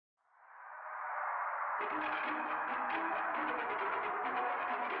Am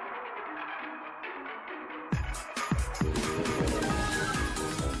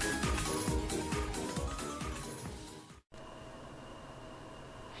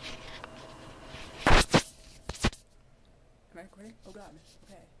I recording? Oh god.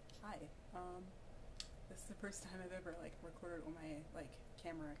 Okay. Hi. This is the first time I've ever like recorded on my like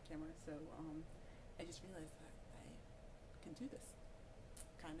camera, so I just realized that I can do this.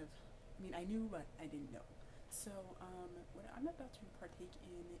 Kind of. I mean, I knew, but I didn't know. So, what I'm about to partake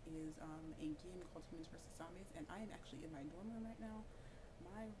in is a game called Humans vs. Zombies, and I am actually in my dorm room right now.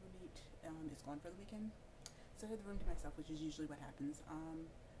 My roommate is gone for the weekend, so I have the room to myself, which is usually what happens.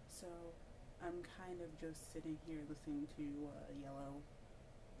 So I'm kind of just sitting here listening to Yellow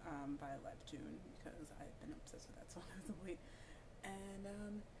by Webtoon because I've been obsessed with that song as of late. And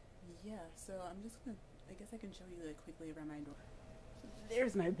yeah, so I'm just gonna, I guess I can show you like quickly around my door.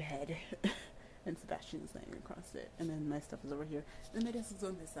 There's my bed, and Sebastian is laying across it, and then my stuff is over here. Then my desk is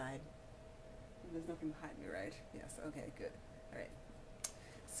on this side. There's nothing behind me, right? Yes. Okay. Good. All right.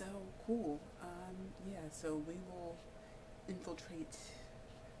 So cool. Yeah. So we will infiltrate.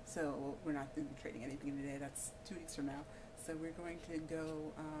 So we're not infiltrating anything today. That's 2 weeks from now. So we're going to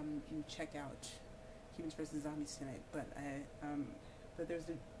go and check out Humans vs. Zombies tonight. But there's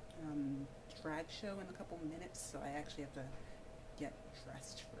a drag show in a couple minutes, so I actually have to get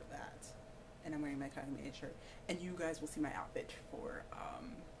dressed for that. And I'm wearing my Kagame shirt. And you guys will see my outfit for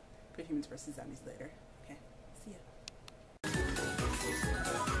Humans vs. Zombies later. Okay, see ya.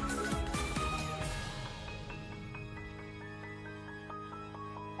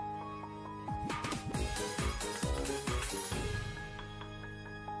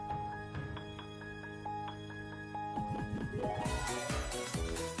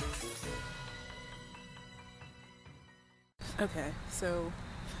 Okay, so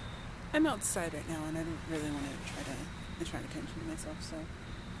I'm outside right now, and I don't really want to attract attention to myself. So,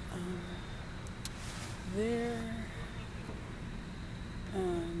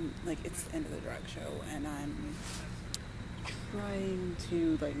 like it's the end of the drag show, and I'm trying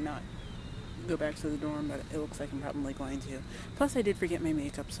to like not go back to the dorm, but it looks like I'm probably going to. Plus, I did forget my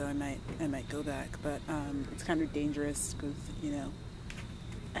makeup, so I might go back, but it's kind of dangerous because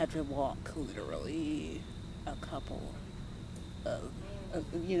I have to walk literally a couple of a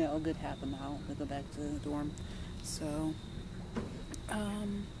good half a mile to go back to the dorm. So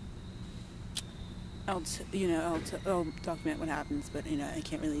I'll document what happens, but I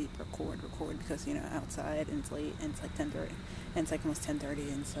can't really record because outside and it's late and it's like 10:30 and it's like almost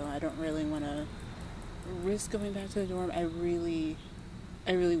 10:30, and so I don't really want to risk going back to the dorm. I really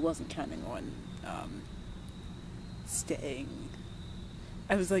wasn't counting on staying.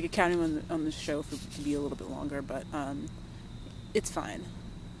 I was like counting on the show to be a little bit longer, but it's fine.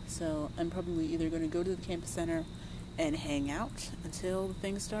 So I'm probably either going to go to the campus center and hang out until the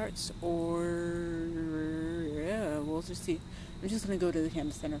thing starts, or yeah, we'll just see. I'm just going to go to the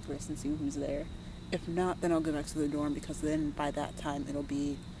campus center first and see who's there. If not, then I'll go back to the dorm, because then by that time it'll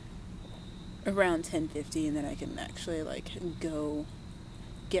be around 10:50, and then I can actually like go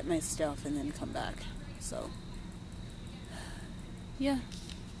get my stuff and then come back. So yeah.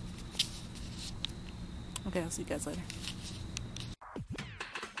 Okay, I'll see you guys later.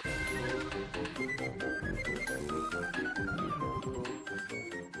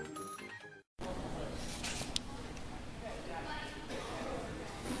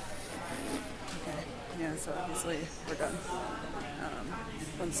 Okay, yeah, so obviously we're done.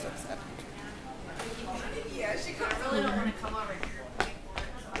 One stuff's happened. Yeah, she really don't want to come over here.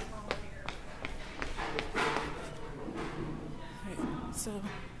 Alright, so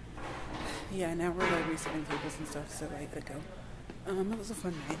yeah, now we're like resetting tables and stuff, so I gotta go. It was a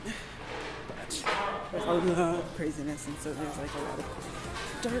fun night, but with all the craziness, and so there's like a lot of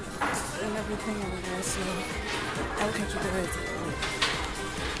dirt and everything over there, so I'll catch you guys later.